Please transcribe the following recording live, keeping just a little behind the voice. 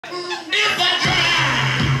If I cry,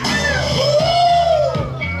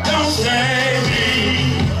 don't save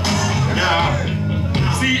me. No.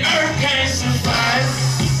 See, earth can't suffice.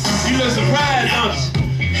 You look surprised, don't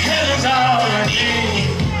you? Heaven's all I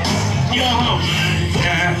need. Come on,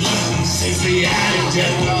 yeah. See, I didn't tell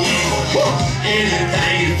you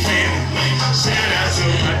anything you can. Shout out to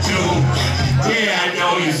my tune. Yeah, I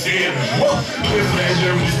know you feel me. With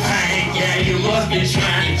pleasure, with pain. Yeah, you must be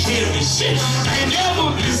trying to kill me. Shit, I ain't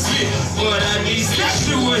never been sick, but I need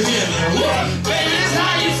special with him. Baby, that's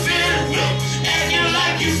how you feel. Acting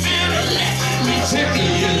like you feel it. Me tickle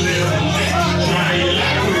your little man. Try you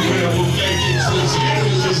like a rebel. Make it twist.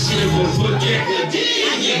 Just shit will forget the D.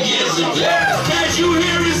 Can't you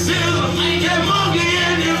hear it sizzle? That monkey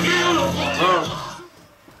in your view.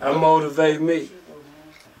 That motivate me.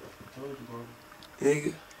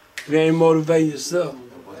 Nigga, if you ain't motivating yourself,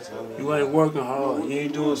 you ain't working hard, you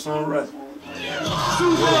ain't doing something right.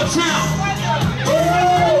 Super champ!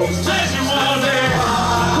 Station one there!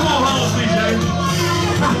 Come on home, CJ!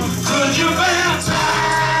 Could you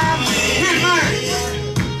baptize me? Hit me!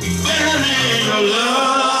 Better than your love.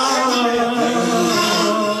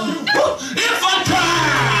 If I cry,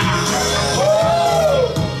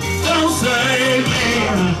 don't save me.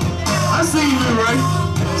 I see you, right?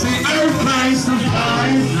 See, earth can't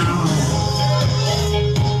suffice now.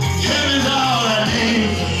 Heaven's all I need.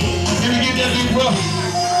 Let me get that big rough.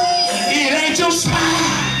 It ain't your smile.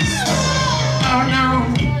 Oh no.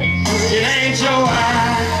 It ain't your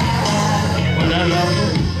eyes. But I love you.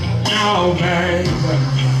 No, baby.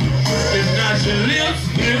 It's not your lips,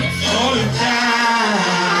 it's all the time.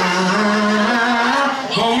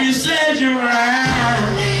 Oh, you said you're right.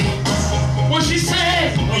 What she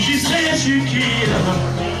said? When she said she killed her.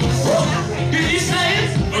 Did you say it?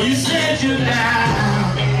 Or you said you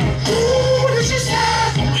died? What did she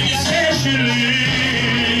say? When you said she lived.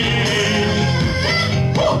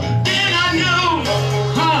 Then I knew,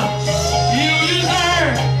 you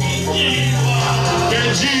deserve that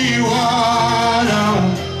G-Water.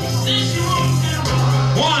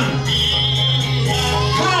 One.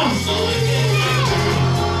 Come.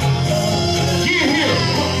 Get here.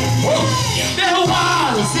 That's a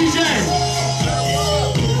while, CJ.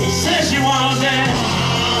 Said she wants that.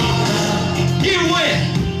 Get wet.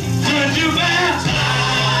 Could you back? I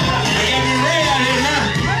got me ready out here now.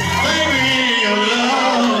 Baby, in your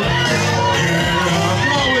love.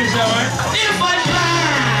 Come on with y'all. If I cry,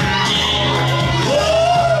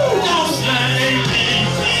 don't save me.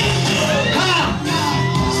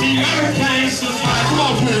 See, earth can't survive. Come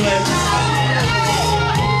on, pretty lady.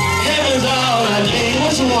 Heaven's all I need.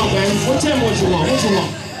 What you want, baby? Tell me what you want. What you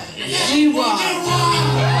want? G-Water.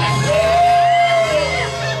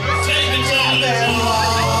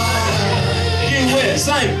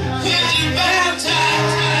 Same. Could you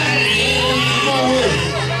baptize me? Come on with it.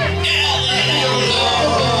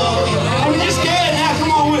 I'm just scared now.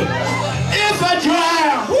 Come on with it. If I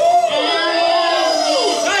drown,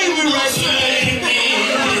 save me right.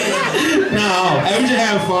 No, hey, we just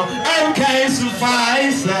having fun. Earth can't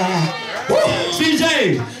suffice. CJ,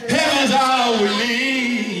 heaven's all we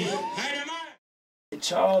need.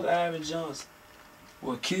 Charles Ivan Johnson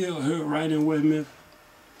was killed here right in West Memphis.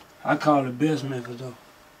 I call it best Memphis though.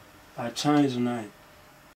 I changed the name.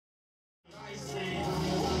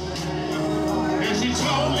 And she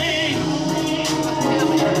told me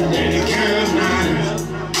that the girl's night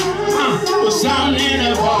was something in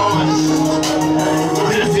her voice.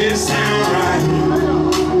 This didn't sound right.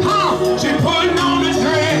 She putting on the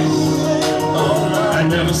dress I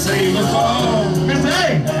never seen before.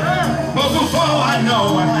 Hey, but before I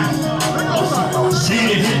know it, she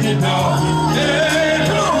hit the door. Yeah.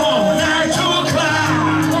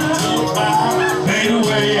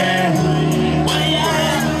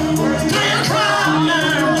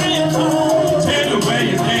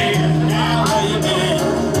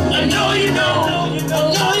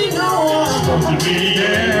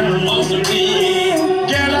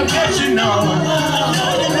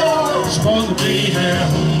 Supposed to be here.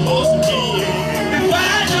 If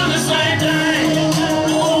I'd done the same thing,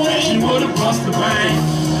 she would have bust the bank.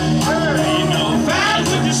 If I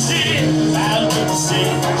took the shit,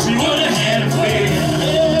 she would have had a fit.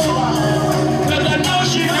 Cause I know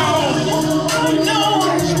she knows.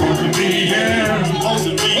 Supposed to be here. Oh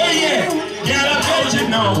yeah, girl, I bet you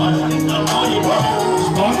know.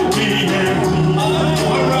 Supposed to be here.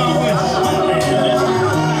 What's wrong with you?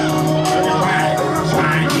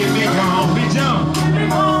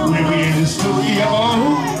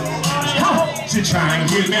 To try and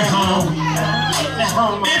get me home.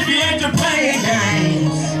 If you ain't to play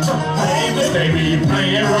games, baby, you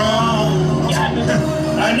playing wrong.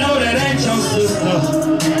 I I know that ain't your sister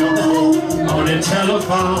on the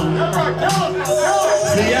telephone.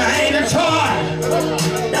 See, I ain't a toy.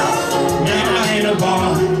 Now I ain't a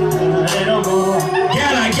boy.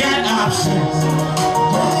 Girl, I got options.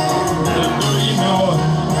 You know it.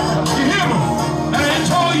 You hear me? I ain't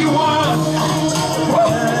told you once.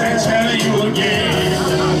 I tell you again.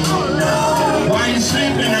 Why you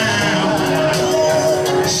sleeping now?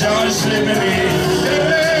 Sure sleeping in.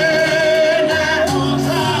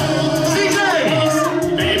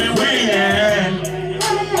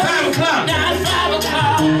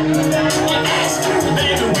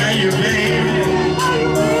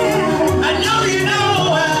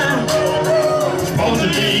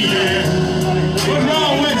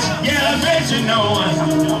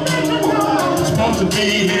 To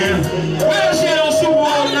be here. Well, shit on Super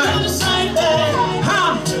Bowl night.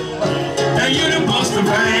 Huh? Now you done bust the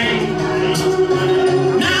rain.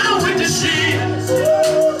 Now with the shit,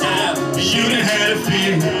 you done had a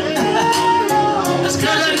fit. That's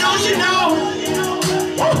cause I know you know.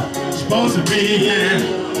 Supposed to be here.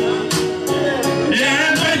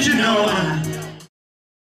 Yeah, I bet you know.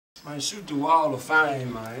 Man, shoot the wall of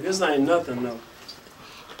fame, man. This ain't nothing though.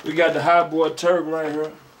 We got the hot boy Turk right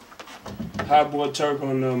here. Hot boy Turk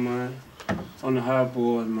on there, man. On the hot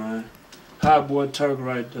board, man. Hot boy Turk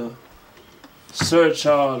right there. Sir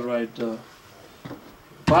Charles right there.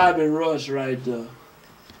 Bobby Rush right there.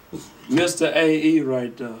 Mr. A.E.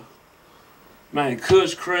 right there. Man,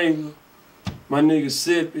 Kush Kringle. My nigga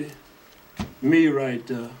Sippy. Me right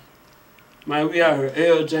there. Man, we out here.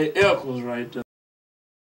 L.J. Eccles right there.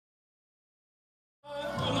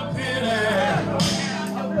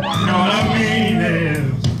 You know what I mean is,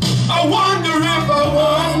 I wonder if I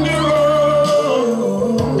wander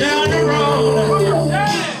down the road.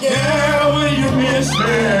 Yeah, will you miss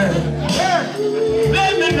me?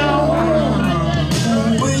 Let me know.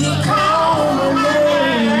 Will you call my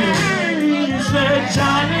name? You said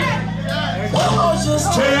Johnny. Oh, just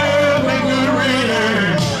tell me good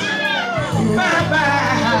reading.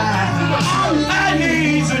 Bye-bye. I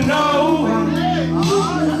need to know.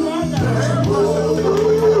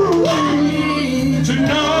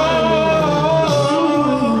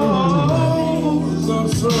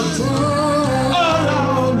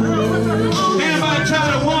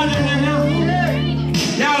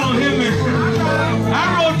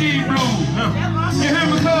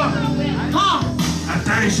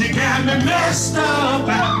 She got me messed up.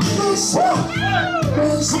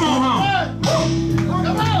 Come on home.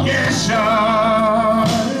 Yes, sure.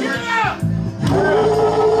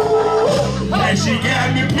 And she got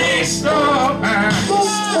me mixed up.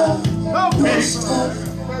 Mixed up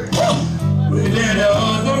with that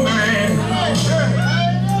other man.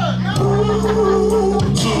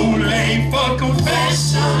 Too late for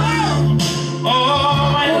confession.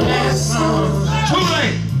 Oh, my lesson. Too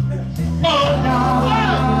late. Oh, no.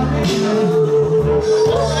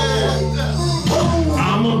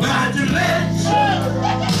 I'm about to let you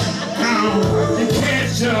come and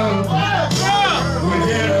catch up with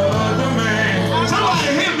that other man.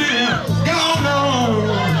 Somebody hit me. Go on.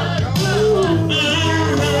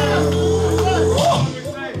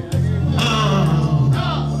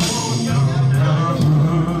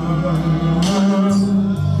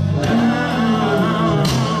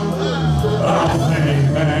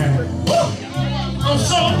 I'm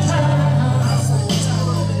so tired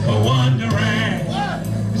of wondering.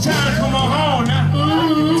 It's time to come on home now.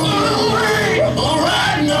 I'm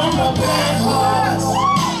riding on my black horse.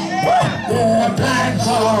 Yeah, black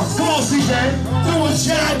horse. Come on, CJ. Do a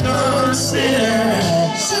shotgun city.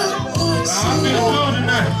 I'm feeling good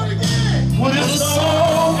tonight. When it's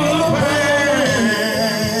over, pain.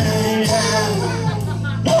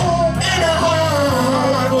 And a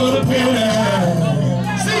heart full of pain.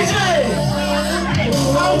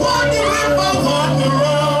 I wonder if I wander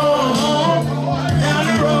down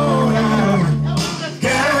the road.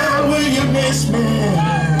 God, will you miss me?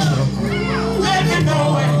 Let me know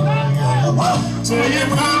it. Till you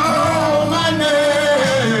call my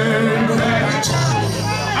name.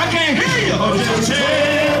 I can't hear you. Oh, just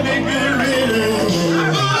tell me good riddance.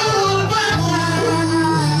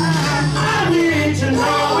 I need to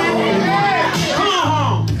know it. Come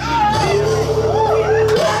on.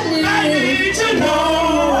 I need to know.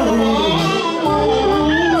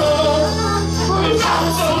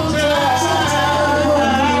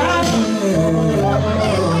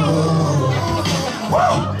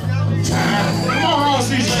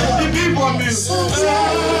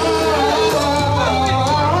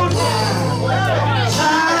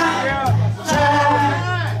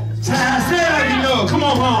 Come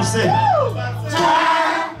on, say.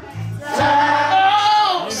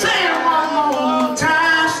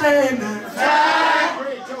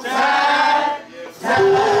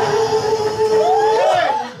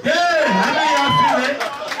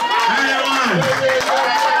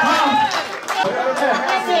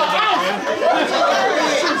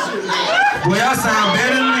 Boy, y'all sound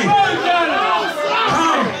better than me.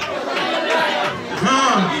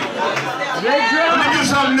 Let me do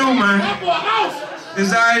something new, man.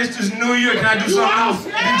 It's alright, it's just New Year. Can I do something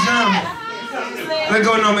new? Big John. Let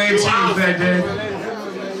go number 18, Fat Dad.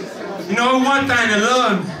 You know, one thing to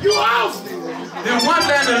love me. There's one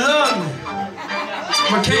thing to love me.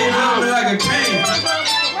 But can you love me like a king?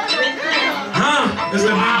 Huh? There's a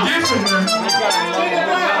big difference now.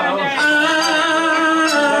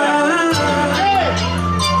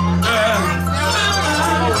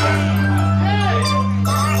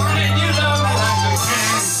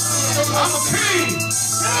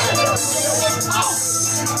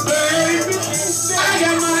 Baby, I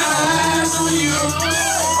got my eyes on you.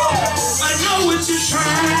 I know what you're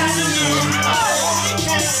trying to do.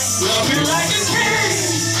 Love me like a king.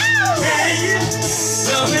 Can you?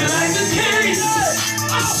 Love me like a king.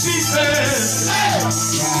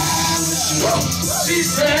 She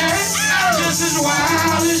said, I'm just as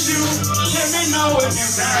wild as you. Let me know if you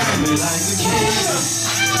can. Love me like a king.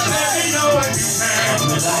 Let me know if you can. Love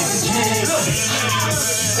me like a king.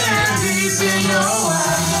 Stand deep in your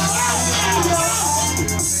eyes.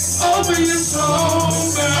 Open your soul,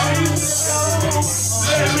 baby.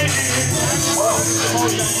 Let me in.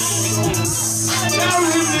 Now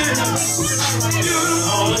remember, you're the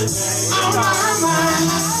only thing on my mind.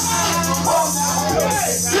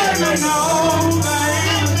 Let me know,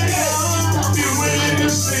 baby, you're willing to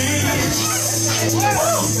see.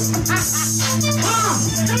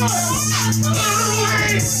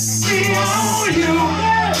 We want you.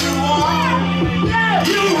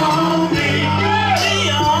 You want me. We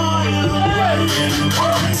want you.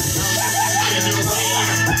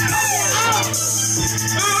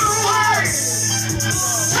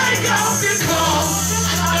 Take off your coat.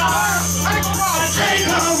 Take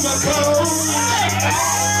off my coat.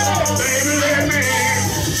 Baby, let me in.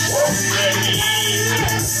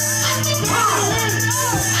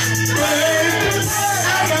 Baby,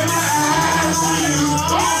 I got my eyes on you.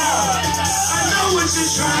 I know what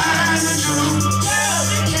you're trying to do.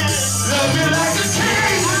 Love me like a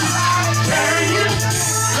king. Can you?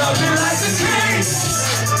 Love me like a king.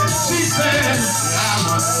 She said, I'm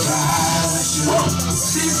a ride with you.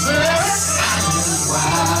 She said, I'm as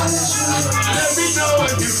wild as you. Let me know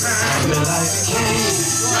if you can. Love me like a king.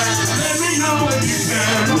 Let me know if you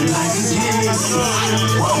can. Love me like a king.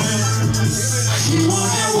 You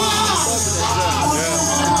want that wild?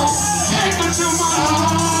 Take me to my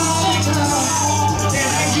heart. Can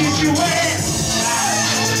I get you wet?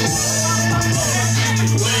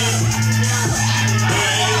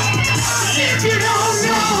 If you don't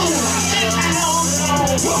know,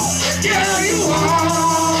 girl, you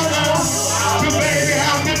wanna, but baby,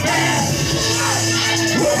 I'm the best.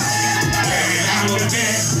 Baby, I'm the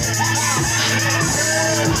best.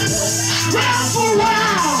 Round for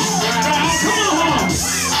round, come on,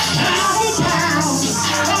 pound for pound.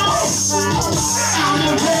 I'm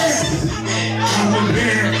the best. I'm the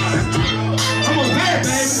best. I'm a vet,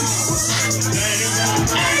 baby.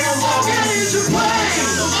 Ain't no walking into place.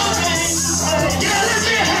 Yeah, let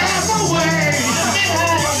me have my way.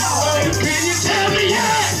 Can you tell me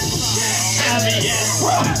yes? Tell me yes.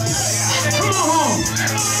 Come on,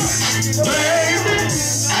 baby.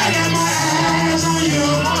 I got my eyes on you.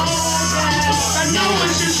 I know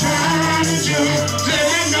what you're trying to do. Let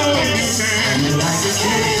me know if you can. You like a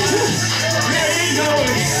king. Let me know if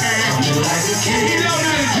you can. You like a king. You know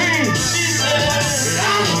that king. She said,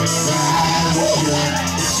 I'm gonna ride with you.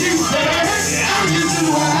 She said, I'm just as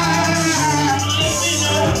wild.